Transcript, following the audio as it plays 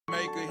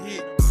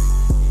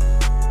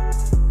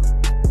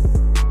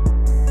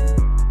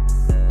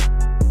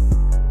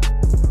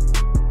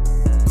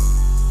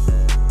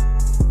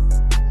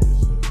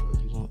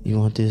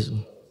want this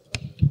one.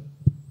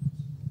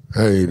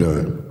 How you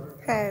doing?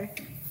 Hey.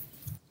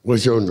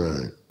 What's your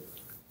name?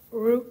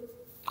 Rue.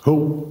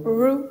 Who?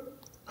 Rue.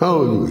 How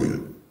old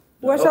you?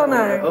 What's your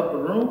name? Upper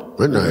room?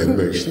 My name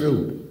is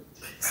Snoop.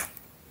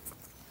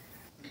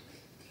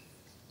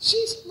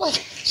 She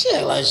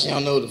act like she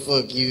don't know who the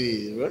fuck you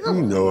is, bro.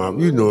 I'm the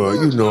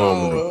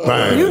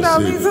fine. You know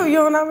me too. You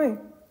don't know me.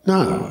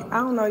 Nah. I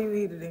don't know you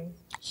either. Then.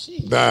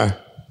 Bye.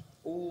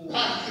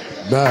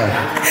 Bye.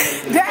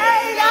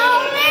 Dang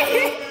on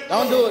me.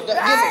 Don't do it.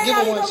 Give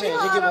her one chance.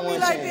 Just give her one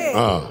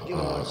chance. Give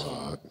her one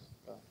chance.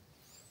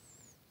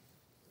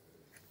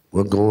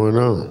 What going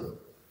on?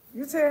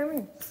 You tell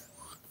me.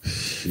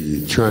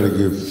 She trying to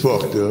get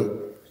fucked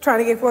up. Trying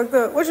to get fucked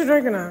up. What you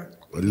drinking on?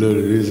 A little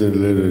of this and a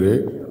little of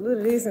that. A little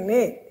of this and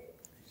that.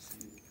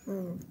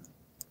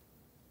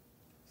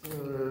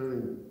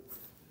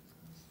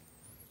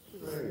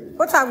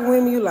 What type of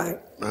women you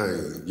like?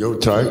 Man, your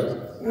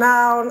type.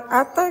 Now,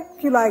 I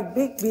think you like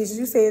big bitches.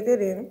 You said that,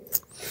 didn't you?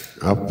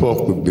 I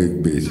fuck with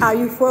big bitches. How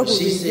you fuck with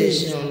She big said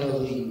bitches? she don't know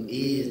who you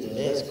is, though.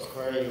 That's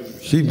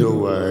crazy. She know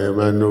who I am.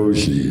 I know who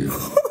she is.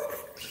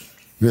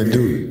 Now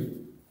do it.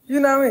 You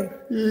know me?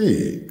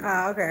 Yeah.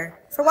 Ah, okay.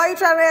 So why you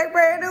trying to act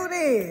brand new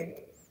then?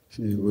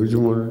 Shit, what you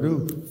want to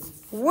do?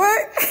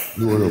 What?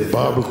 You want to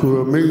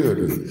barbecue me or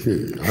do?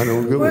 Shit, I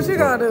don't give a What you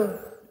fuck. gonna do?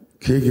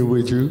 Kick it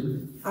with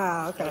you.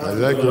 Ah, okay. I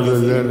like your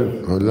little leather.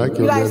 I like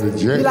your leather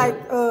jacket. You like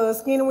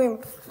skinny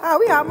women? Oh,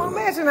 we almost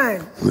matching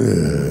names.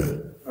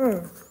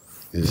 Yeah.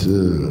 It's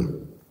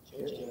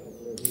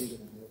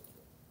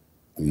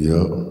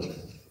Yup.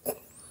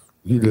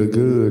 You look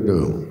good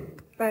though.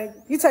 Like,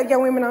 you take your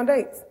women on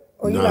dates?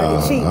 Or you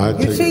like to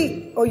cheat? You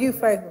cheat or you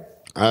faithful?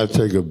 I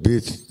take a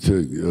bitch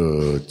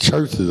to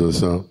churches or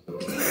something.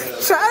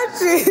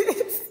 Churches?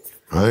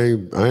 I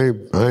ain't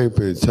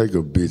finna take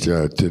a bitch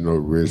out to no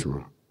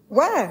restaurant.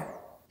 Why?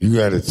 You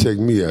gotta take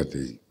me out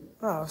there.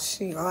 Oh,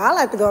 shit. Oh, I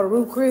like to go to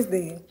Ruth Chris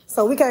then.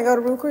 So we can't go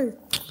to Ruth Chris?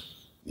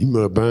 You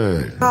must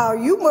bind. Oh,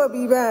 you must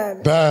be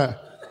buying.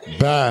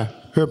 Bye.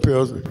 Her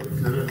pills.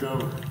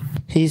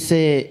 He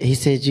said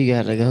you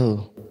gotta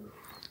go.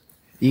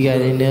 You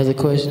got any other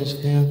questions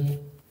for him?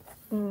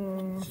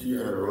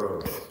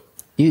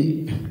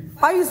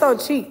 Why you so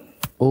cheap?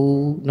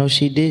 Oh, no,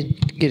 she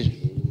did. Get it.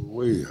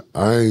 Wait,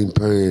 I ain't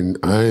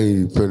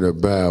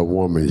finna buy a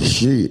woman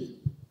shit.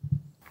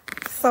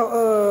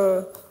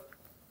 So,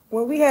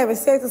 when we having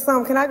sex or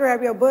something, can I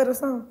grab your butt or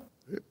something?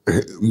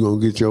 You gonna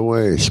get your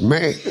ass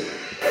smacked.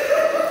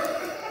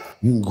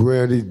 You can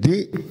grab this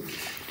dick.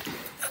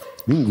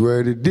 You can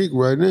grab the dick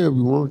right now if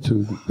you want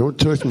to. Don't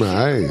touch my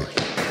ass.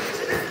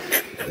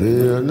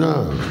 Hell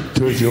no.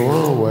 Touch your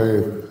own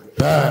way.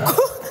 Bye.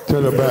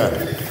 Tell her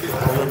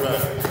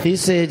bye. He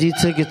said you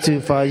took it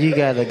too far. You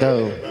gotta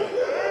go.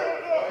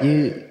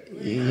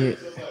 You.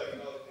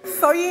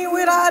 So you ain't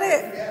with all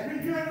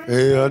that?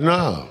 Hell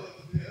no.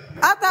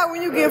 I thought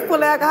when you get full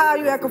of alcohol,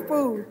 you act a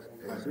fool.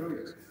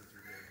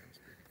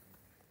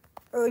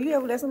 You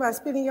ever let somebody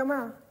spit in your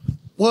mouth?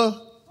 What?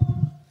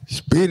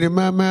 Spit in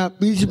my mouth?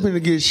 Bitch, you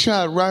finna get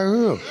shot right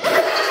here.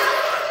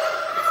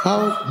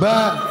 Ho,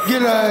 bye.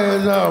 Get her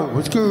ass on.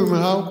 Excuse me,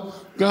 ho.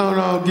 Go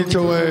on, get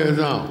your ass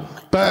on.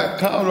 Bye.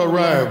 Call her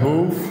ride,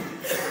 boo.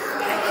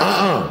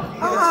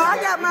 I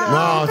got my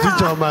No, own she car.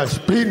 talking about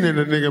spitting in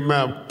the nigga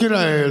mouth. Get her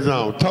ass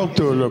on. Talk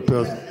to her, little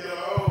person.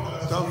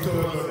 Talk to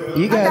her.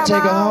 You gotta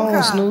take her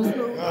home, Snoop.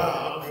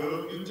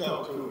 You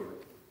talk to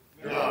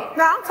her.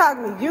 No, I'm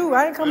talking to you.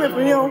 I ain't coming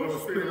for him.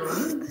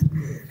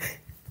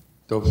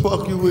 The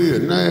fuck you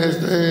with,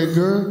 nasty ass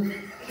girl?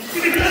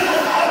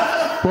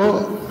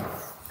 Fuck.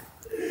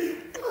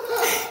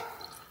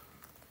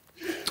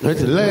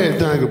 That's the last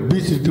thing a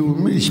bitch is do with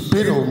me.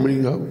 Spit on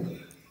me, ho.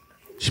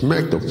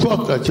 Smack the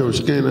fuck out your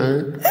skin,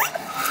 ass.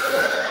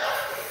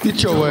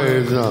 Get your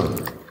ass on.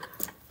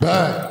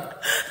 Bye.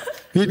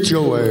 Get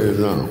your ass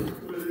on.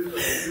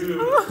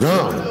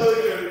 No.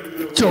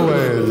 Get your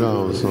ass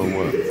on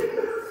somewhere.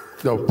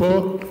 The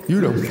fuck?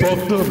 You done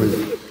fucked up.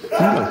 You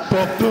done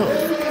fucked up.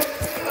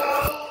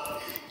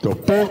 The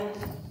fuck?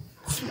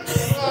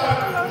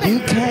 You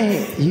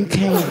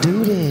can't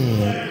do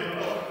that.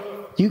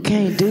 You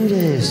can't do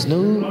that,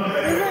 Snoop.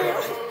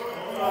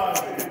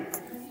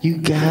 You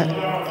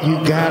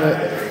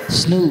gotta,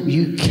 Snoop,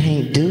 you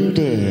can't do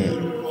that.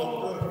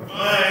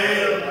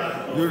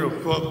 You done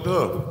fucked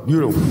up. You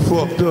done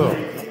fucked up.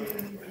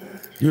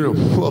 You done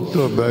fucked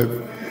up,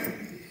 baby.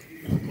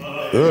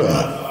 Ugh.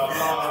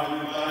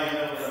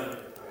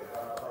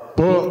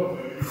 Fuck.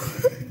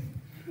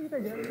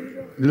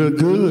 You look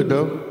good,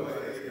 though.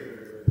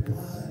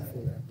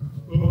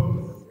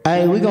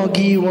 Hey, we gonna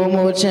give you one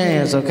more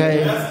chance,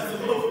 okay?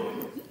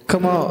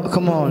 Come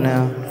on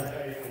now.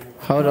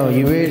 Hold on,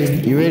 you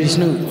ready? You ready,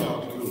 Snoop?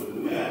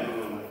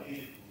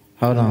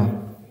 Hold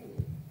on.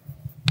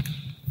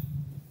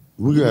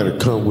 We gotta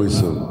come with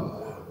some.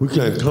 We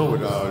can't come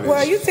with all this.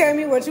 Well, you tell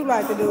me what you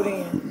like to do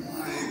then.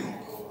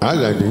 I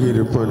like to hit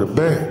it from the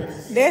back.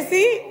 That's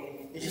it?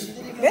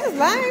 That's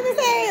lame as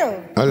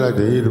hell. I like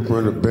to hit it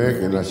from the back,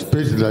 and I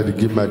especially like to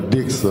get my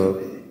dick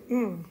sucked.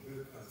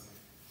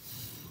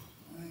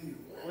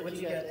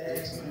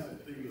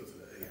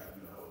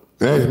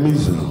 Ask me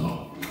something.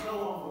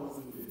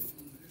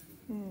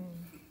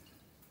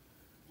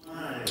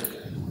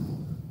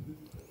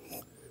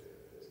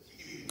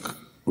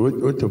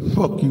 What the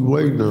fuck you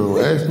waiting on?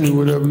 Ask me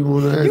whatever you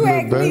want to ask me. You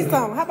ask me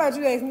something. How about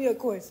you ask me a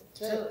question?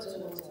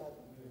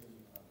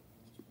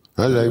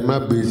 I like my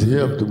bitch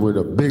healthy with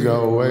a big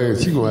old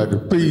ass. She gonna have to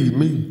feed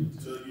me.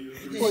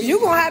 Well, you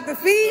gonna have to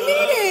feed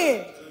me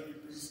then.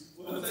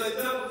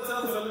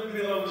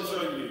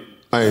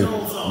 Hey,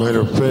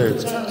 matter of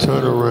fact,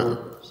 turn around.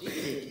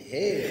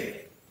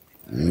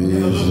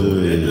 Yes, sir.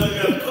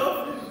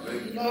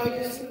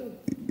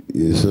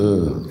 Yes,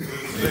 sir.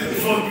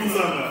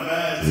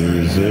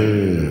 Yes,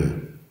 sir.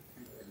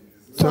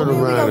 Turn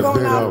around and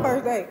bend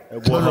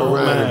over. Turn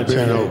around and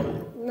bend over.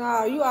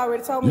 No, you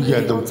already told me you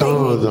got them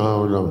thumbs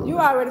on though. You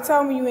already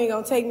told me you ain't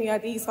gonna take me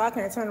out to eat, so I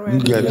can't turn around.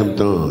 You got them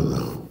thumbs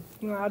on.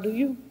 No, I'll do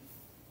you.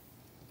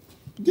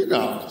 Get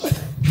out.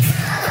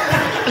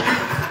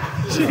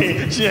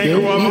 She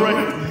ain't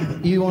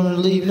cooperating. You want to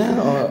leave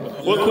now? Or?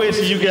 What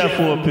question you got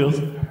for her, Pills?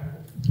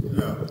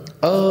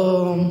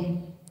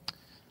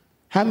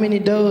 How many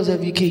doors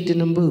have you kicked in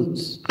them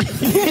boots?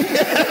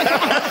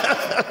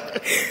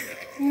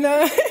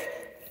 No.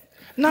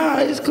 Nah,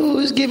 it's cool.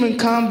 It's giving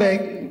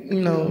comeback,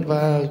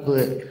 vibes,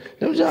 but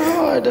them just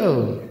hard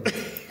though.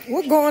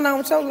 What's going on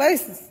with your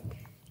laces?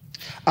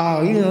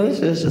 Oh, it's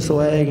just a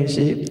swag and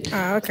shit.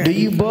 Oh, okay. Do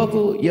you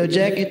buckle your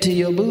jacket to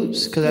your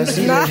boots? Cause I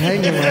see that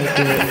hanging right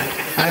there.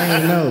 I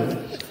ain't know.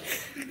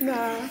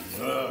 Nah.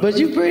 But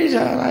you pretty,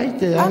 I like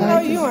that. I know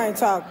you ain't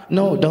talking.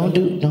 No,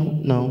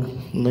 no.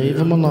 Leave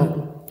him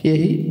alone.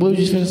 Yeah, what was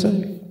you finna say?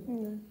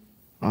 Mm.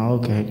 Oh,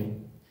 okay.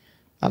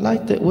 I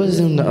like that. What's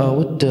in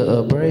what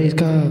the braids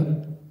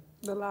called?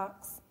 The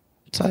locks.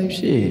 Type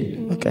shit.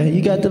 Mm-hmm. Okay,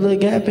 you got the little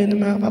gap in the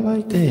mouth. I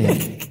like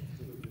that.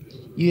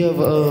 You have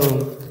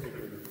go.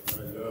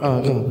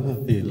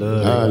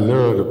 I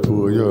love to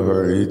pull your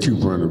hair, hit you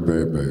from the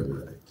back, baby.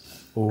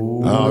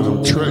 Ooh. All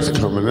them tricks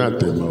coming out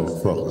there,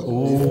 motherfucker.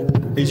 Ooh.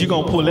 Is you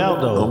gonna pull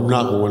out though? I'm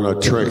knocking one of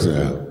the tricks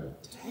out.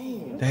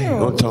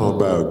 Damn. I'm talking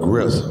about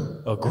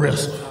aggressive.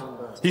 Aggressive.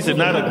 He said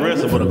not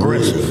aggressive, but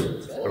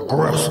aggressive.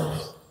 Aggressive.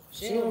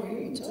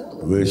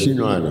 Well, she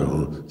know how to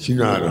hum. She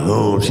know how to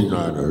hum. She know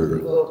how to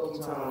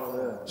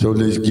hurl. So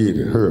let's get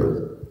it,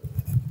 hurl.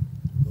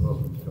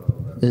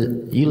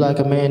 You like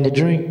a man to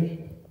drink?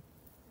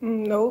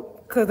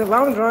 Nope. Cause if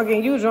I'm drunk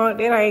and you drunk,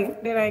 that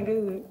ain't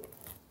good.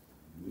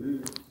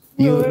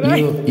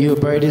 You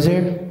braid his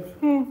hair?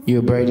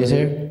 You braid his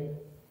hair?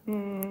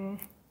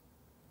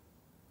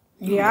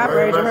 Yeah, I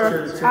braid your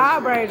hair.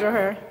 I'll braid your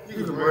hair.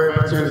 You can braid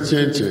my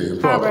chin.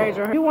 I'll braid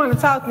your hair. You want to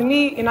talk to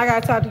me and I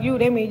got to talk to you,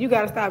 that means you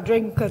got to stop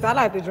drinking because I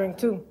like to drink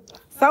too.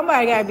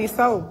 Somebody got to be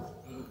sober.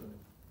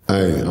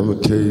 Hey, I'm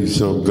going to tell you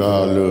something,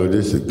 God love,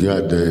 this is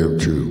goddamn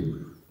true.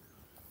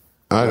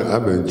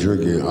 I've been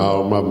drinking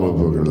all my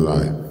motherfucking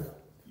life.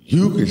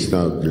 You can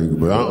stop drinking,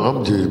 but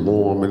I'm just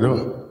warming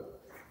up.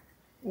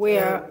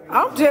 Well,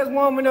 I'm just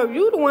warming up.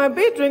 You the one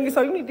been drinking,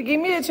 so you need to give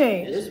me a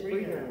chance.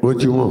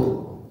 What you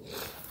want?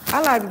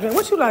 I like to drink.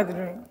 What you like to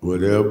drink?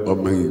 Whatever. I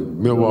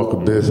mean, Milwaukee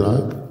best,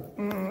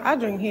 I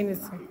drink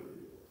Hennessy.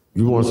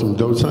 You want some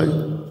Dose?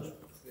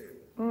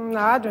 No,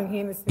 I drink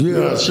Hennessy. Give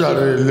her a shot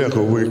of that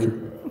liquor, Wicked.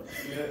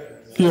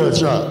 Give her a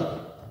shot.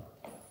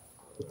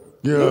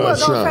 Give her a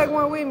shot. You gonna take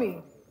one with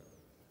me?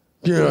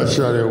 Give her a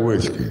shot of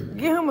whiskey.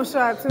 Give him a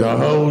shot, too. The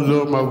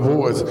whole of my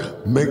voice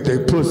make they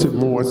pussy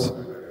moist.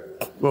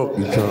 What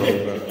you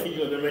talking about?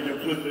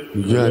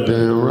 You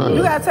goddamn right.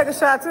 You gotta take a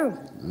shot, too.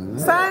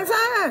 Same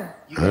time.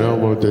 I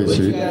don't want that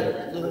shit.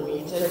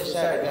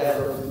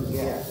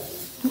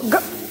 Go.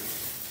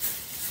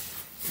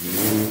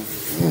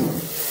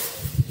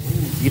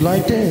 You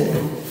like that?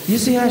 You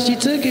see how she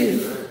took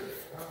it?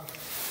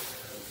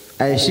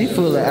 Hey, she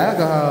full of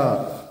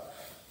alcohol.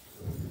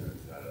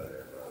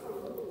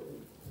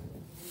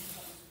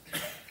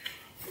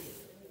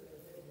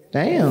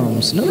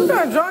 Damn, Snoop. You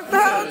done drunk the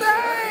whole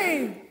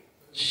day.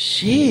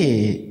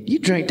 Shit, you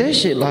drink that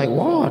shit like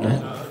water.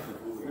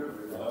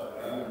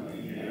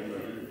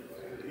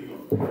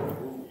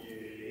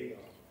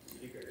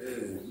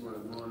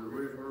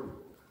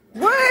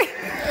 What?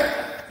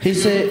 He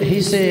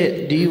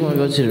said, do you want to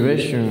go to the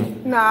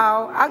restroom?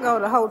 No, I go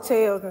to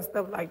hotels and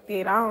stuff like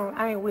that.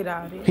 I ain't with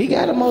all that. He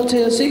got a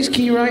Motel 6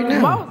 key right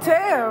now.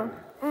 Motel?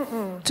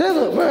 Tell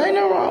her, bro, ain't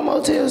no wrong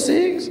Motel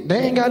 6. They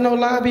ain't got no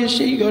lobby or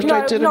shit. You go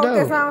straight to the door. You know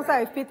what that song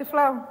say? 50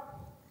 flow?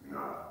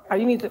 Oh,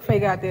 you need to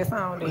figure out that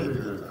song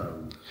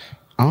then.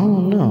 I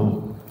don't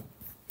know.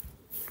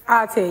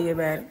 I'll tell you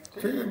about it.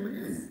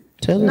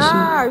 Tell her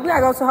Nah, we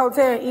gotta go to a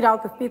hotel and eat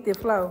off the 50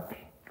 flow.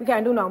 We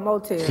can't do no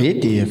motel.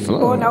 50 flow?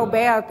 Or no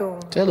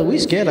bathroom. Tell her we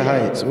scared of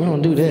heights. We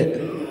don't do that.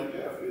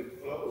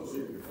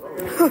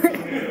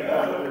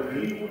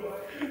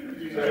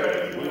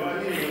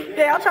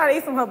 Yeah, I'm trying to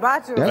eat some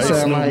hibachi. That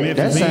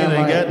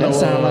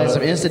sound like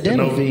some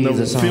incidental fees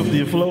or something.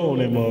 50 flow on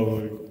that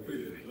motherfucker.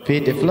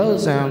 50 flow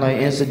sound like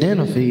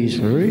incidental fees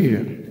for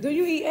real. Do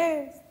you eat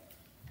ass?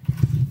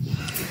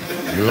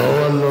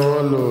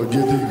 Lord,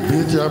 Get this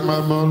bitch out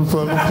my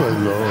motherfucking face,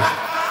 Lord.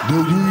 Do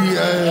you eat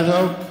ass,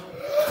 hoe?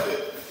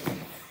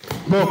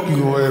 Fuck you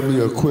gonna have me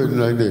a question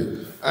like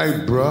that.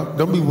 Hey, bro,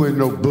 don't be with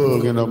no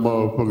bug in that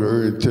motherfucker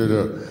early to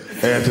the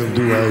ask him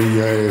do I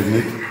eat ass,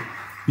 nigga.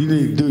 You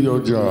need to do your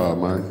job,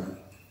 man.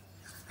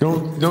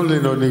 Don't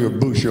let no nigga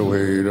boost your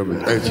head up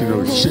and ask you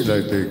no shit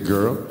like that,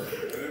 girl.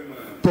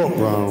 Fuck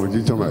wrong with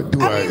you talking about do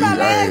I eat my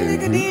last ass?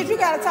 nigga did. You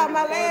gotta talk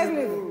my last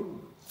nigga.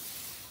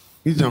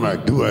 You talking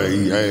about do I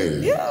eat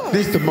ass? Yeah.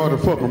 This the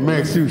motherfucker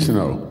Max Houston.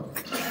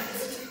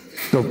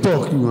 The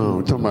fuck you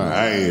on? Talking about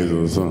ass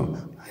or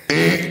something.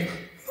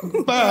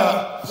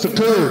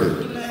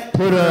 Security.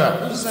 Put out.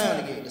 Do the sound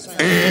again.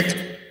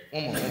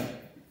 One more time.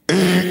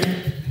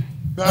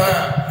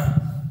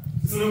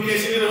 Snoop get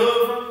shit in the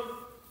hood from?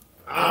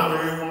 I don't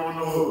really want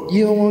no hood.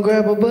 You don't want to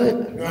grab a butt?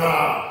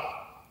 Nah.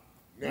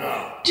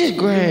 Just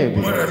grab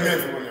What it. the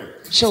next one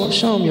is? Show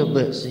him your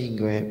butt so he can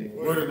grab it.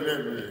 What the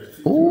next one is?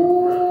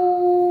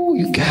 Ooh,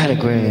 you gotta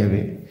grab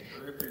it.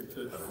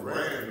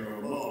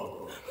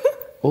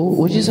 Oh,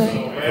 what'd you say?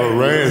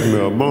 Harass me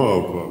a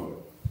motherfucker.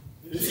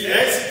 She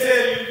actually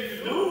tell you to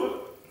do it.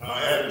 Her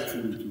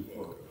attitude too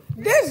fucked.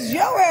 This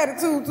your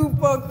attitude too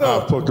fucked I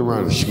up. fucked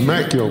around and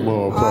smack your I'll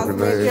motherfucking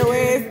smack your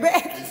ass. ass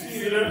back.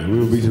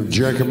 We'll be some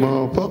jacking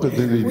motherfuckers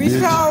in this We bitch.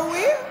 sure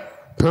will.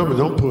 Pamela,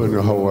 don't put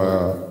the hoe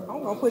out.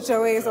 I'm gonna put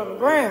your ass on the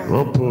ground.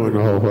 I'm pulling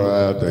the hoe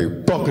out they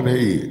fucking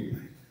head.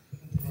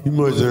 You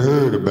must have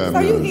heard about So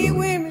me. you get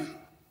women.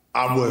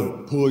 I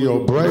wouldn't pull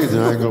your braids.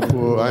 I ain't gonna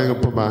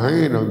put my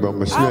hand on you, but I'm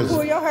gonna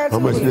pull your hair snatch.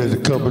 I'm gonna too. snatch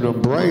a couple of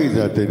them braids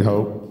out that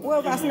hoe. What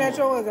if I snatch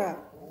yours out?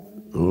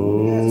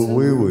 Oh,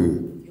 we. Oh,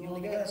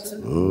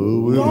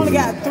 we. You only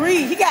got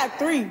 3. He got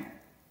 3.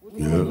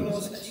 Yeah. I'm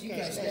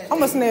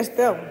gonna snatch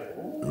that one.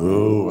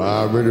 Oh, I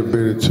already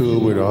been into it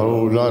with a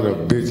whole lot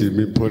of bitches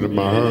been putting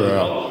my hair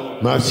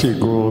out. My shit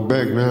growing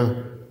back now.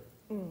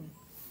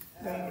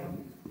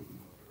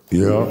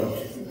 Yeah.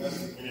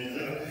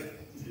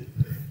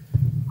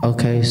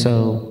 Okay,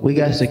 so we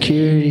got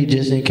security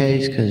just in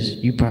case, because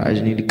you probably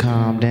just need to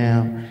calm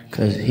down,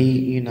 because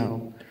he's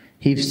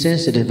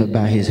sensitive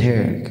about his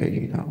hair,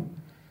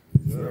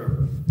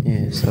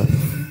 Yeah,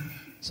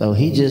 so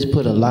he just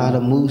put a lot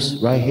of mousse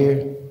right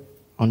here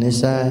on this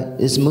side.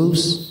 It's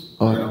mousse?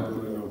 Or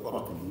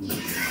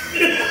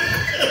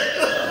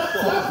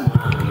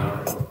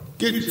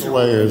Get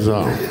your ass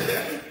on.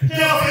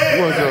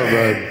 What's up,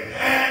 baby?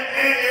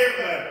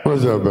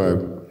 What's up,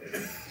 baby?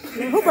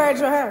 Who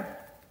braided your hair?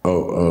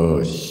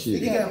 Oh,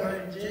 shit.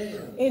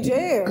 In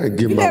jail. I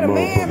get You my let a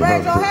man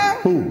braid your hair?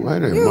 Who? I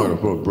didn't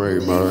motherfucker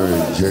braid my hair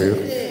in jail.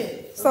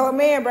 So a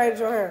man braided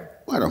your hair?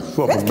 What the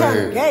fuck That's a kinda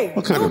man? gay.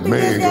 What kind You of don't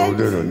think man that's gonna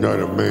gay? let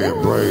another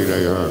man braid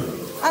their hair?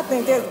 I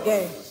think that's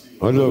gay.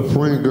 A little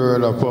friend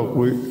girl I fuck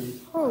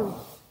with. Who?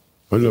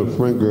 A little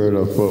friend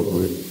girl I fuck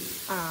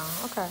with.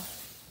 Oh, okay.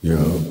 Yeah.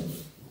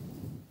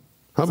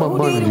 How So much who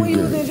money did it when you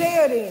you was in get?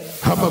 jail then?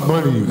 How much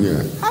money you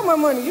get? How much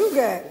money you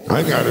got?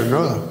 I got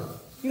enough.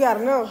 You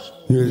got enough?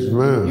 Yes,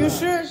 ma'am. You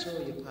sure?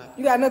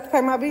 You got enough to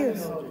pay my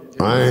bills?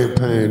 I ain't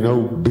paying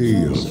no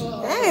bills.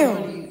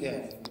 Damn.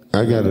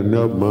 I got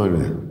enough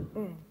money.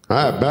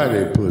 I buy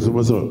that pussy.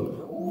 What's up?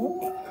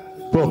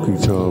 Fuck you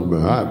talking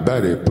about? I buy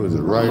that pussy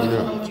right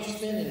now.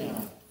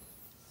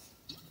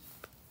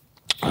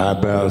 I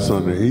buy her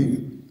something to eat.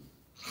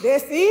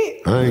 That's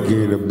it? I ain't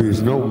giving a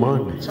bitch no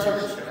money.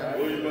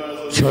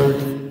 Church,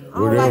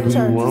 whatever like you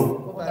church.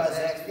 want. I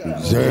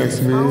don't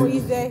Zaxby's.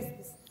 eat Zaxby's.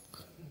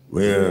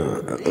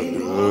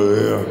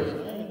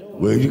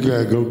 Well, you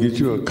gotta go get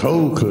you a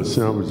cold cut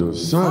sandwich or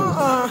something.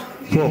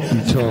 Fuck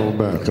you talking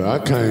about? 'Cause I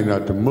came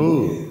out the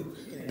mud,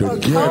 the A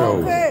cold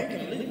ghetto. cut?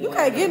 You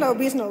can't get no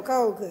bitch no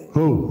cold cut.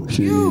 Who?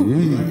 She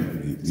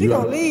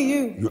gonna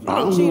leave you. I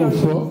don't give a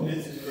fuck.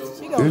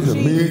 She gonna There's a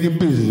cheat. million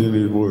bitches in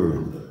this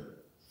world.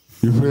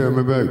 You feel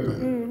me, baby?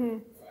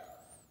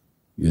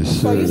 Yes, sir.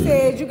 So you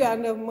said you got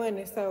enough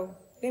money, so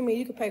that means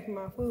you can pay for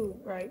my food,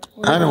 right?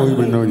 I don't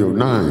even know your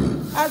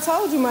name. I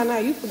told you my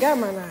name. You forgot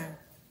my name.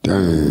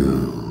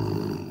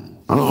 Damn.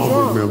 I don't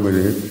drunk. remember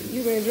that.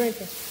 You been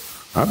drinking.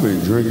 I've been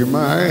drinking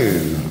my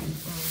ass.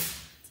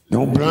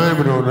 Don't blame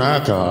it on the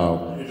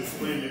alcohol.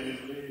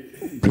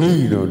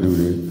 Please don't do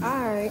that.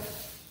 All right.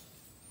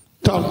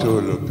 Talk to her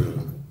a little bit.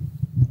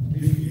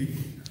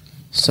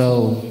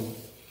 so,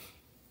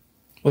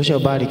 what's your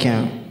body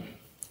count?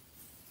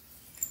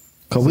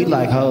 Cause we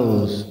like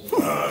hoes.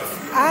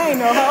 I ain't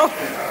no hoe.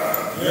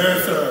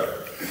 Yes, sir.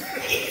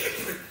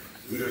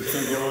 You just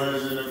take your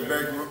ass in the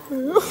back room.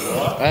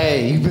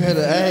 Hey, you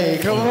better. Hey,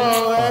 come on,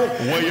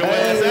 man. Wear your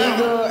ass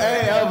out.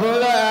 Hey, I'm full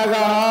of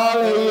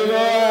alcohol. You know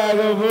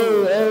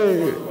alcohol.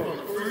 Hey.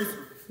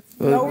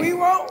 No, we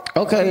won't.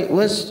 Okay,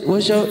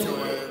 what's your?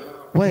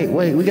 Wait,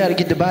 we gotta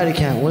get the body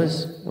count.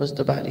 What's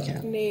the body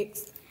count?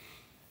 Next.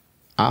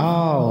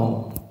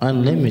 Oh,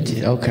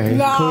 unlimited. Okay,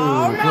 No,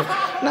 cool. no.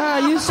 Nah,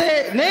 you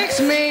said next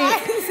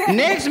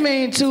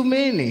mean too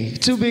many,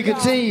 to be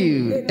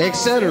continued,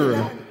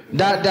 etc.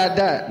 Dot.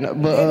 No,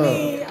 but I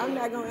mean, I'm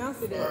not gonna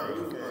answer that.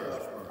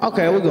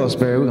 okay, we're gonna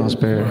spare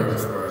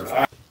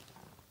it.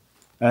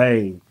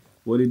 Hey,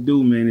 what it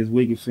do, man? It's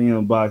Wicked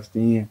Film Boxed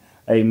In.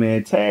 Hey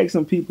man, tag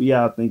some people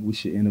y'all think we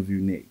should interview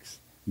next.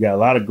 We got a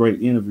lot of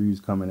great interviews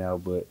coming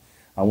out, but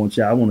I want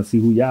to see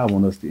who y'all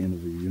want us to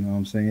interview. You know what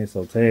I'm saying?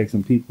 So tag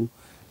some people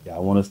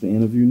y'all want us to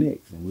interview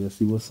next, and we'll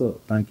see what's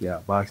up. Thank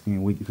y'all. Boxed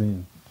In Wicked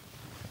Fan.